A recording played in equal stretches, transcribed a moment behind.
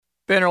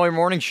Fan Early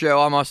Morning Show.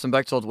 I'm Austin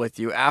Bechtold with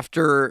you.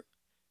 After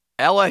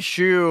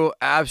LSU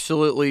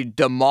absolutely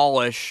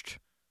demolished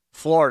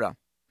Florida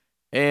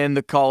in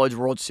the College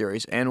World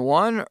Series, and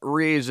one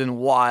reason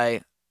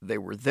why they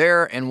were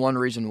there and one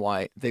reason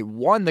why they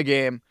won the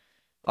game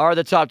are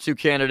the top two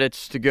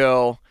candidates to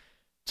go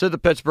to the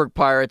Pittsburgh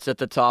Pirates at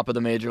the top of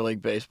the Major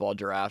League Baseball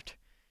draft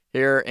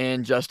here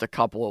in just a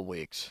couple of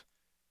weeks.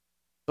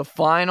 The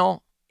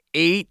final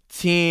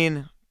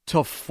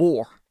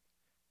 18-4.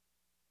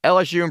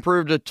 LSU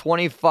improved to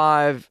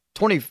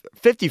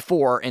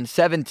 54 and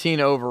 17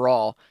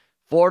 overall.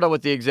 Florida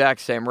with the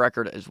exact same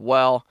record as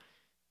well.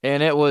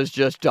 And it was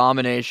just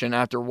domination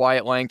after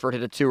Wyatt Langford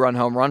hit a 2-run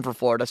home run for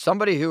Florida.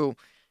 Somebody who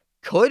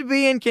could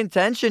be in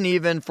contention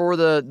even for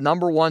the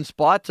number one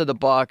spot to the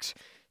Bucs,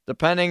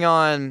 depending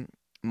on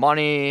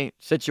money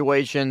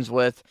situations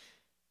with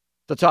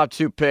the top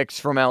two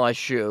picks from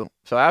LSU.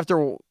 So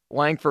after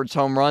Langford's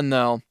home run,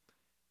 though,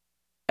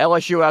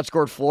 LSU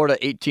outscored Florida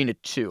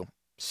 18-2.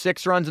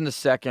 6 runs in the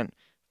second,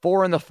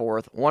 4 in the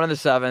fourth, 1 in the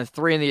seventh,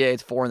 3 in the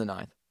eighth, 4 in the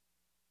ninth.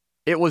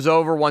 It was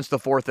over once the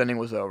fourth inning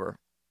was over,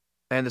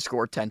 and the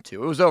score 10-2. It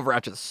was over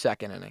after the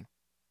second inning.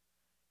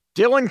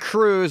 Dylan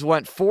Cruz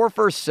went 4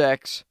 for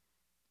 6,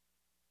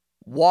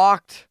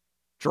 walked,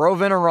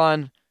 drove in a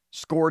run,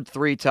 scored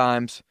 3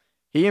 times.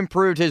 He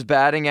improved his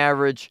batting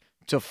average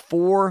to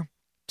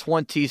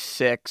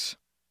 .426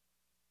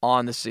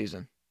 on the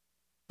season.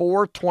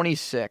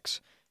 .426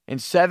 in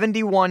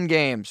 71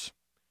 games.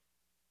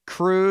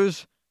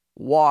 Cruz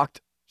walked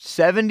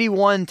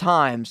 71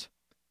 times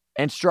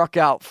and struck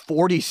out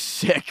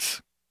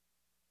 46.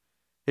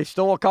 He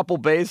stole a couple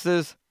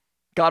bases,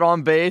 got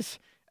on base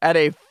at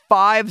a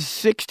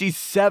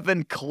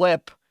 .567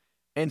 clip,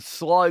 and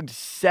slugged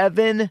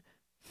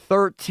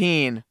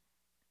 .713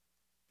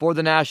 for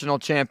the national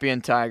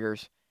champion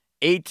Tigers.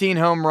 18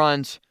 home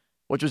runs,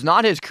 which was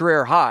not his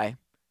career high.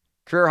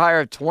 Career high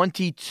of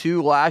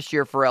 22 last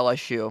year for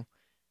LSU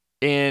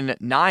in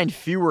 9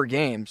 fewer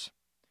games.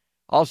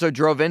 Also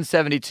drove in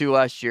 72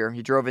 last year.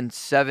 He drove in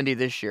 70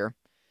 this year.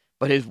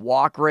 But his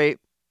walk rate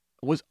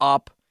was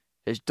up.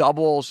 His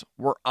doubles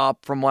were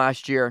up from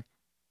last year.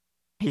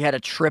 He had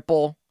a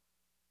triple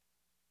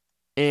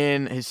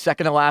in his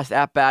second to last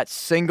at-bat,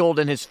 singled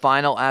in his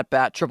final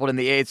at-bat, tripled in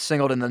the eighth,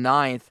 singled in the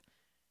ninth.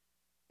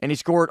 And he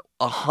scored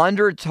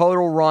 100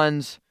 total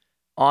runs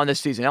on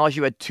this season.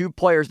 LSU had 2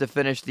 players to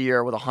finish the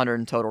year with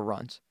 100 total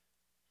runs.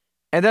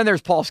 And then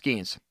there's Paul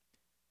Skenes.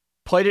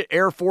 Played at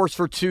Air Force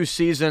for 2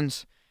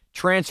 seasons.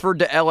 Transferred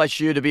to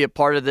LSU to be a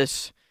part of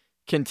this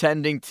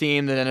contending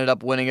team that ended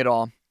up winning it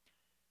all.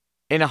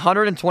 In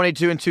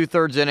 122 and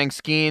 2/3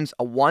 innings, Skenes,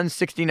 a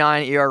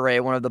 1.69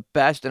 ERA, one of the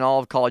best in all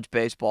of college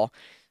baseball,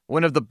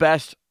 one of the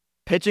best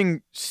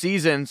pitching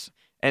seasons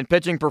and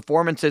pitching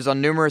performances on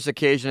numerous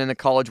occasions in the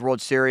College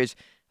World Series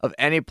of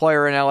any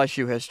player in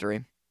LSU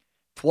history.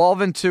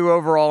 12-2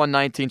 overall in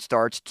 19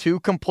 starts,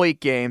 2 complete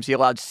games. He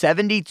allowed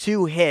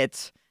 72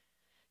 hits.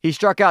 He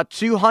struck out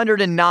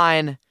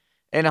 209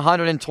 in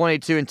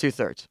 122 and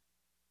 2/3.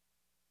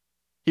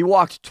 He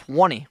walked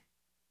 20.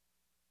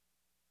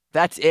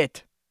 That's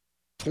it.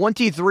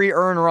 23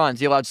 earned runs.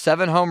 He allowed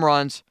 7 home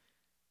runs,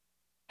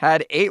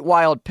 had 8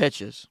 wild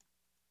pitches,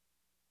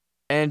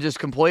 and just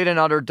complete and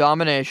utter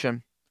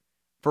domination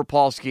for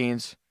Paul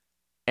Skenes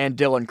and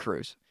Dylan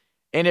Cruz.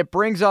 And it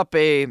brings up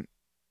a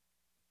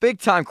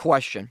big-time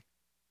question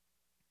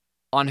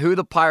on who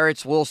the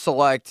Pirates will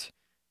select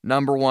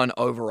number 1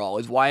 overall.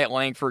 Is Wyatt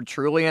Langford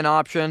truly an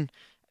option?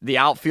 The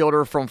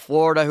outfielder from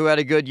Florida who had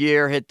a good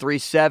year, hit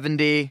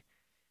 .370,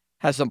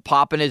 has some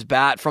pop in his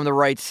bat from the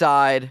right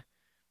side.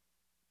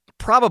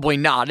 Probably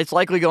not. It's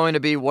likely going to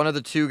be one of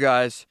the 2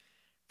 guys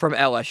from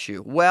LSU.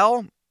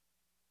 Well,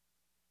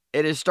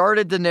 it has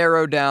started to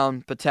narrow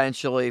down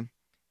potentially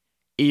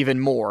even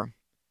more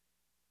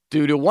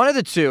due to one of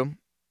the 2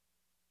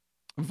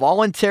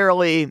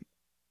 voluntarily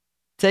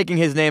taking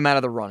his name out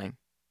of the running.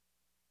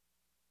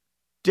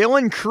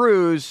 Dylan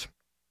Cruz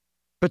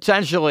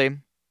potentially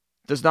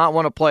does not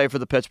want to play for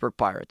the Pittsburgh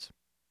Pirates.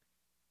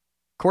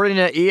 According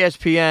to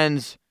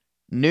ESPN's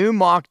new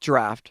mock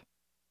draft,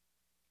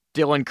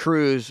 Dylan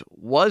Cruz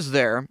was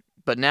there,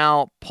 but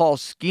now Paul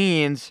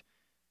Skenes,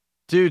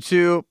 due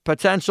to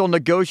potential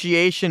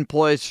negotiation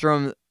ploys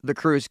from the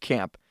Cruz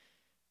camp.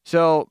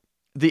 So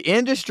the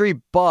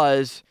industry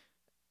buzz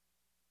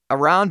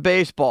around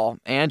baseball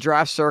and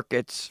draft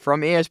circuits from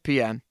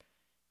ESPN,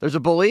 there's a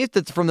belief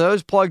that from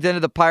those plugged into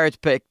the Pirates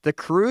pick, the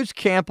Cruz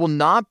camp will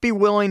not be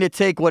willing to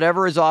take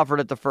whatever is offered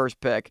at the first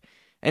pick.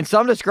 And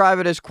some describe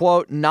it as,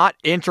 quote, not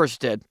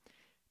interested.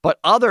 But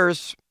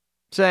others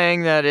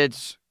saying that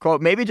it's,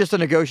 quote, maybe just a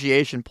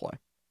negotiation ploy.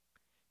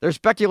 There's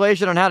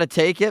speculation on how to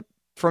take it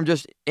from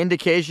just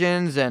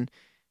indications and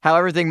how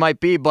everything might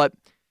be. But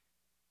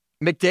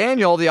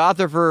McDaniel, the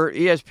author for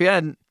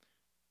ESPN,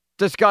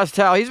 discussed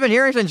how he's been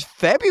hearing since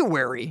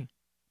February,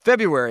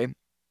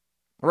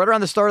 right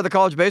around the start of the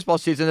college baseball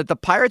season, that the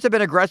Pirates have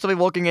been aggressively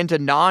looking into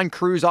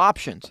non-Cruz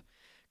options.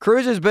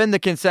 Cruz has been the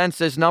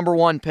consensus number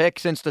 1 pick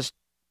since the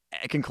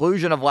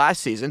conclusion of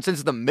last season,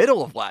 since the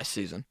middle of last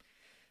season.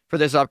 for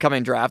this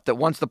upcoming draft, that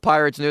once the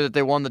Pirates knew that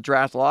they won the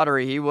draft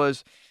lottery, he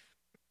was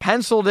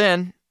penciled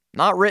in,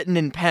 not written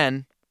in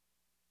pen,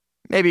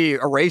 maybe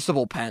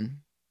erasable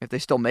pen, if they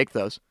still make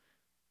those,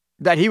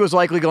 that he was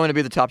likely going to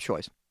be the top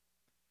choice.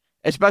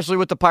 Especially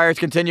with the Pirates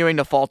continuing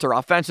to falter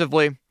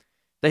offensively.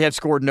 They have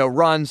scored no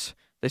runs.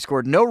 They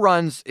scored no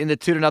runs in the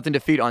 2-0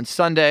 defeat on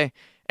Sunday.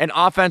 And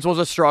offense was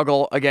a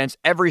struggle against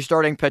every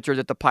starting pitcher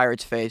that the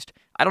Pirates faced.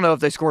 I don't know if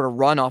they scored a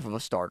run off of a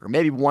starter,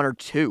 maybe one or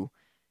two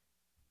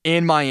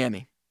in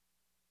Miami.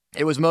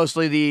 It was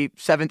mostly the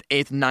 7th,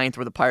 8th, 9th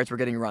where the Pirates were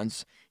getting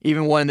runs.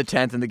 Even one in the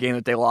 10th in the game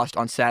that they lost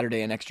on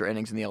Saturday in extra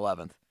innings in the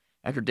 11th.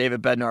 After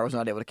David Bednar was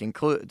not able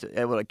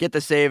to get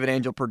the save, and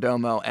Angel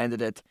Perdomo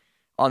ended it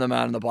on the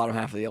mound in the bottom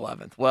half of the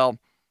 11th. Well,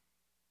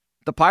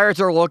 the Pirates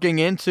are looking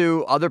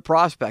into other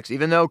prospects.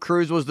 Even though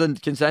Cruz was the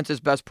consensus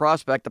best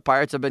prospect, the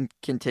Pirates have been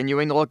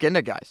continuing to look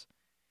into guys.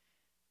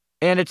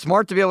 And it's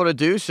smart to be able to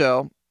do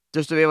so,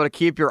 just to be able to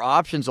keep your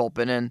options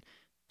open and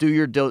do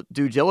your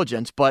due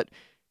diligence. But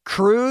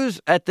Cruz,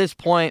 at this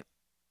point,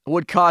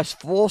 would cost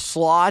full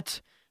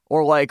slot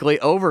or likely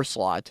over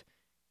slot.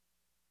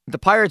 The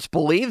Pirates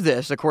believe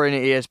this, according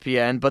to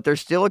ESPN, but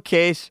there's still a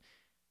case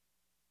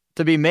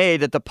to be made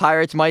that the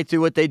Pirates might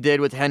do what they did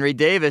with Henry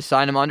Davis,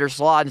 sign him under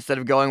slot instead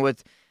of going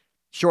with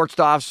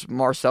shortstops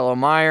Marcelo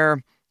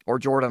Meyer or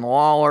Jordan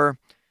Lawler,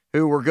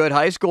 who were good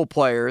high school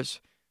players,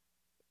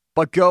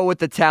 but go with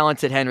the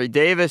talented Henry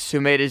Davis,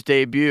 who made his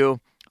debut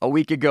a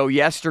week ago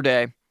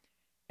yesterday,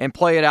 and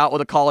play it out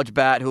with a college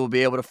bat who will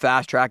be able to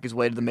fast-track his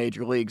way to the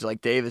major leagues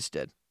like Davis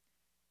did.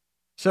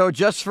 So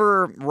just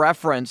for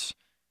reference,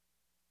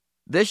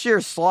 this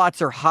year's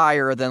slots are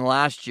higher than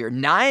last year.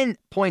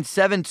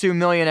 $9.72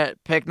 million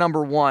at pick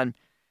number 1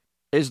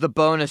 is the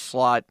bonus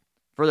slot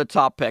for the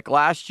top pick.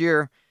 Last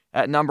year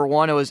at number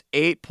 1, it was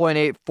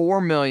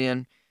 $8.84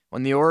 million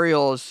when the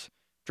Orioles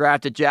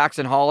drafted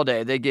Jackson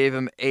Holliday. They gave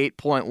him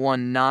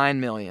 $8.19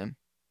 million.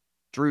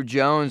 Drew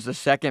Jones, the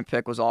second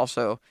pick, was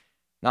also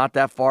not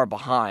that far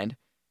behind.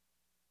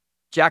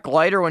 Jack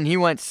Leiter, when he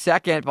went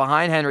second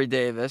behind Henry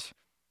Davis,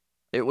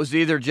 it was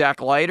either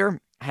Jack Leiter,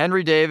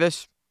 Henry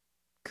Davis,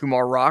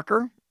 Kumar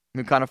Rocker,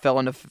 who kind of fell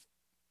into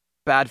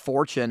bad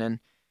fortune and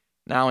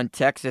now in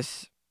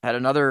Texas had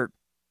another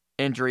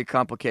injury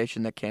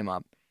complication that came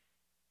up.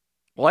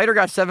 Leiter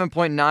got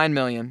 $7.9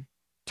 million.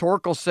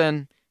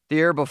 Torkelson, the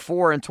year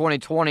before in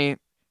 2020,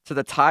 to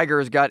the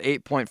Tigers got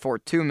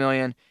 $8.42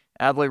 million.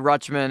 Adley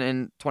Rutschman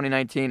in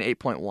 2019,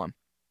 $8.1.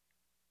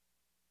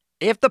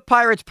 If the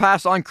Pirates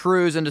pass on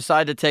Cruz and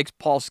decide to take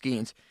Paul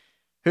Skenes,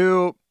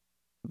 who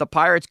the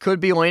Pirates could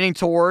be leaning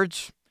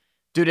towards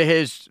due to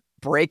his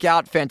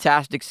breakout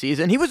fantastic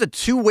season. He was a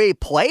two-way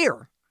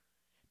player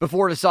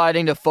before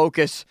deciding to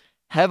focus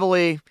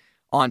heavily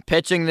on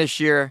pitching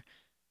this year,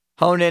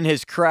 hone in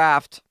his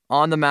craft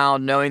on the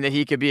mound, knowing that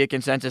he could be a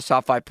consensus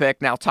top 5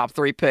 pick, now top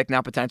 3 pick,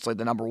 now potentially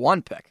the number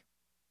 1 pick.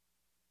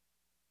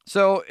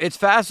 So it's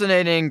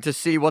fascinating to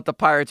see what the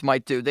Pirates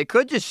might do. They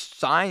could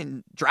just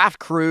draft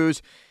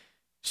Cruz,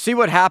 see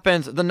what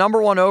happens. The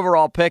number 1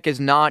 overall pick is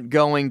not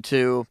going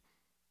to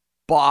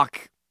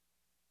balk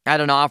at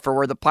an offer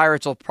where the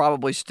Pirates will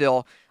probably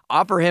still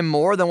offer him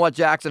more than what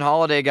Jackson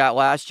Holliday got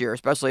last year,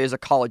 especially as a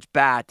college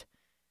bat.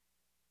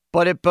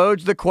 But it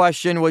bodes the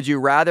question, would you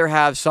rather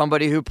have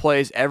somebody who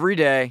plays every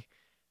day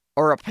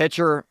or a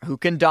pitcher who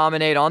can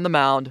dominate on the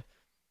mound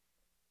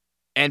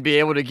and be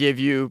able to give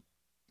you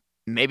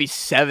maybe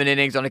 7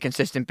 innings on a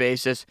consistent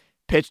basis,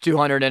 pitch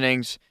 200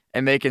 innings,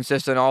 and make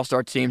consistent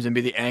all-star teams and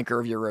be the anchor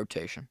of your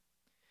rotation?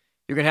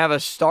 You can have a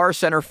star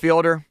center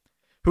fielder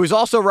who is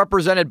also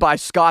represented by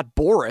Scott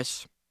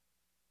Boras,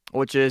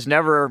 which is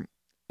never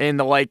in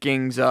the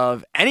likings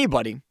of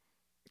anybody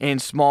in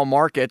small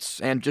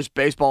markets and just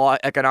baseball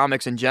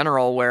economics in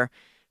general, where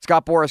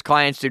Scott Boras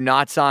clients do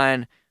not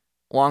sign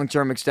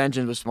long-term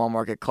extensions with small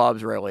market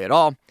clubs rarely at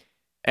all,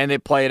 and they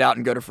play it out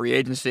and go to free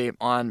agency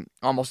on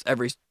almost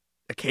every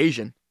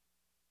occasion.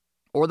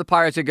 Or the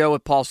Pirates would go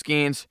with Paul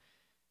Skenes,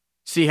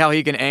 see how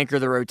he can anchor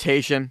the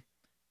rotation,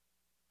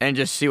 and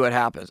just see what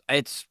happens.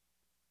 It's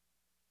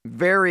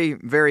very,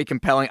 very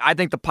compelling. I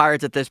think the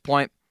Pirates at this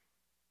point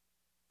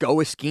go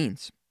with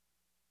Skenes.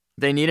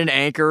 They need an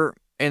anchor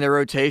in the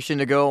rotation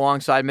to go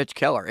alongside Mitch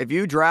Keller. If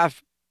you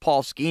draft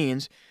Paul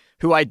Skenes,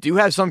 who I do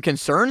have some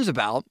concerns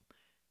about,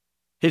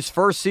 his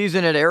first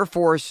season at Air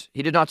Force,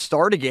 he did not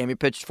start a game. He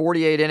pitched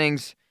 48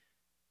 innings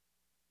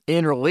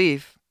in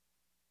relief,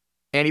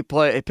 and he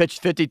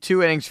pitched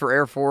 52 innings for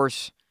Air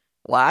Force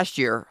last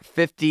year,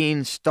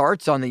 15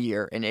 starts on the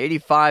year. In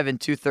 85 and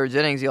 2/3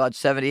 innings, he had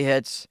 70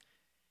 hits,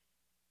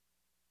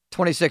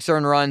 26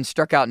 earned runs,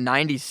 struck out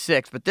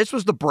 96, but this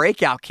was the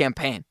breakout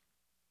campaign.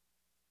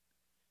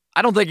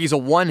 I don't think he's a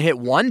one-hit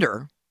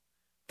wonder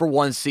for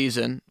one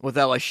season with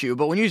LSU,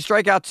 but when you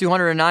strike out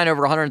 209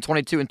 over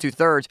 122 and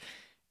 2/3,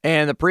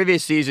 and the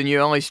previous season you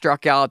only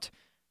struck out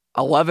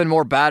 11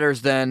 more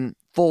batters than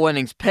full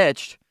innings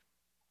pitched,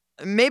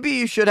 maybe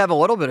you should have a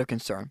little bit of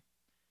concern.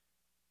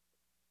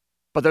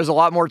 But there's a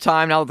lot more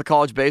time now that the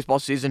college baseball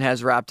season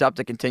has wrapped up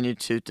to continue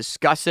to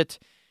discuss it,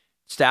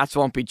 Stats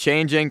won't be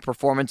changing.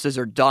 Performances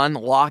are done,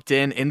 locked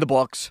in the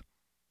books.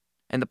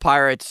 And the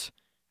Pirates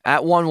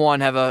at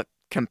 1-1 have a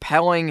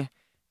compelling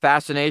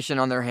fascination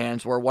on their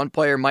hands where one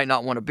player might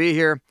not want to be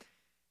here,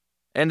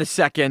 and the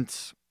second,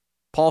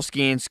 Paul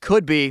Skenes,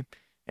 could be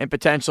in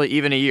potentially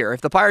even a year.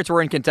 If the Pirates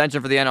were in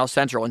contention for the NL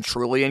Central and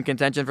truly in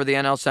contention for the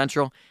NL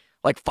Central,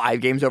 like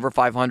 5 games over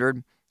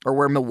 500, or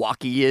where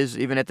Milwaukee is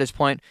even at this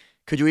point,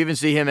 could you even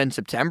see him in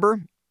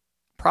September?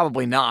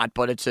 Probably not,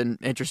 but it's an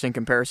interesting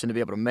comparison to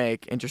be able to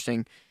make,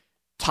 interesting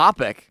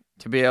topic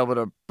to be able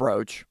to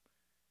broach.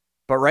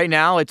 But right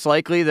now, it's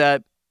likely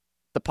that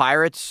the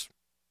Pirates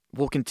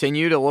will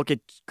continue to look at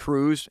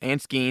Cruz and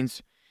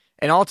Skenes.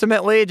 And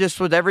ultimately, just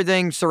with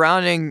everything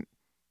surrounding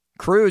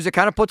Cruz, it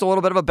kind of puts a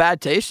little bit of a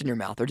bad taste in your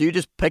mouth. Or do you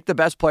just pick the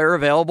best player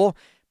available,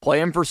 play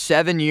him for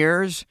 7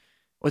 years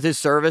with his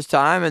service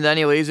time, and then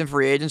he leaves in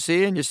free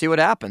agency and you see what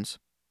happens?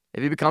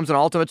 If he becomes an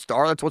ultimate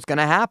star, that's what's going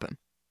to happen.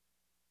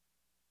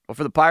 But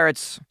for the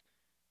Pirates,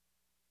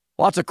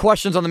 lots of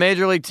questions on the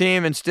Major League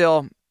team and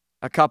still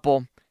a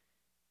couple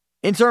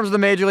in terms of the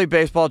Major League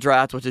Baseball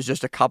draft, which is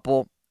just a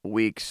couple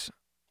weeks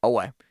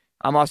away.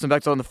 I'm Austin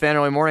Bechtold on the Fan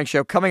Early Morning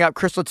Show. Coming up,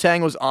 Chris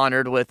Letang was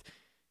honored with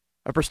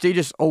a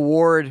prestigious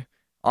award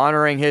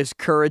honoring his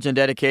courage and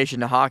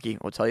dedication to hockey.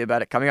 We'll tell you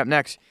about it coming up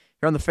next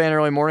here on the Fan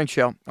Early Morning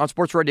Show on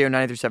Sports Radio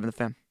 93.7 The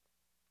Fan.